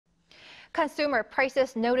Consumer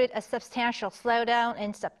prices noted a substantial slowdown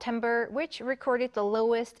in September, which recorded the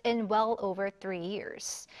lowest in well over 3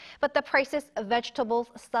 years. But the prices of vegetables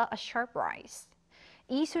saw a sharp rise.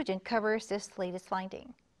 Soo-jin covers this latest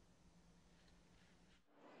finding.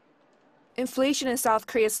 Inflation in South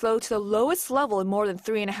Korea slowed to the lowest level in more than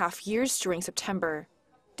 3.5 years during September.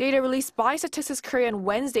 Data released by Statistics Korea on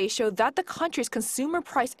Wednesday showed that the country's consumer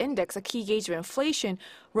price index, a key gauge of inflation,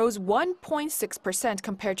 rose 1.6%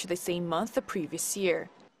 compared to the same month the previous year.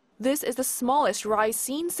 This is the smallest rise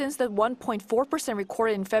seen since the 1.4%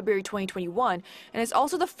 recorded in February 2021, and is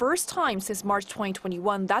also the first time since March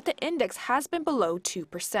 2021 that the index has been below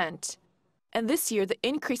 2%. And this year, the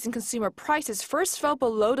increase in consumer prices first fell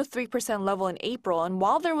below the 3% level in April, and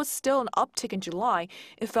while there was still an uptick in July,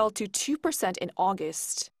 it fell to 2% in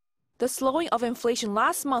August. The slowing of inflation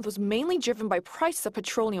last month was mainly driven by prices of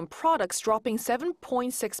petroleum products dropping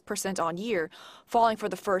 7.6% on year, falling for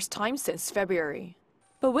the first time since February.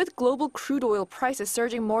 But with global crude oil prices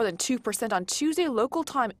surging more than 2% on Tuesday local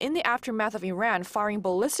time in the aftermath of Iran firing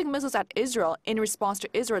ballistic missiles at Israel in response to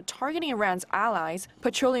Israel targeting Iran's allies,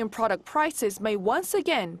 petroleum product prices may once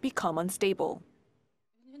again become unstable.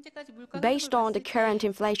 Based on the current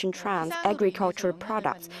inflation trends, agricultural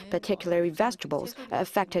products, particularly vegetables, are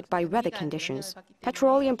affected by weather conditions.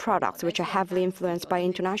 Petroleum products, which are heavily influenced by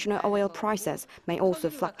international oil prices, may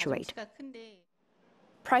also fluctuate.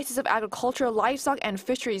 Prices of agricultural, livestock, and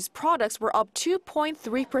fisheries products were up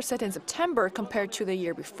 2.3% in September compared to the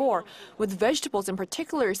year before, with vegetables in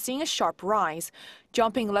particular seeing a sharp rise,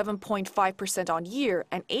 jumping 11.5% on year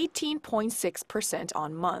and 18.6%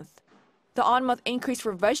 on month. The on-month increase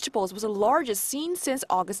for vegetables was the largest seen since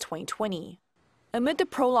August 2020. Amid the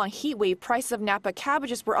prolonged heat wave, prices of Napa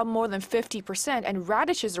cabbages were up more than 50% and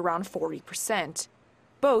radishes around 40%.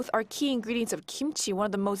 Both are key ingredients of kimchi, one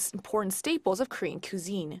of the most important staples of Korean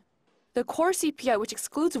cuisine. The core CPI, which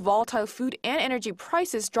excludes volatile food and energy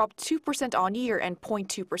prices, dropped 2% on year and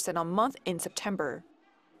 0.2% on month in September.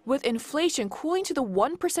 With inflation cooling to the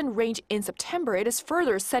 1% range in September, it is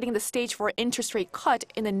further setting the stage for an interest rate cut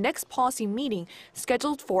in the next policy meeting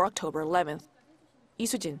scheduled for October 11th.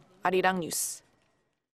 Soo-jin, Arirang News.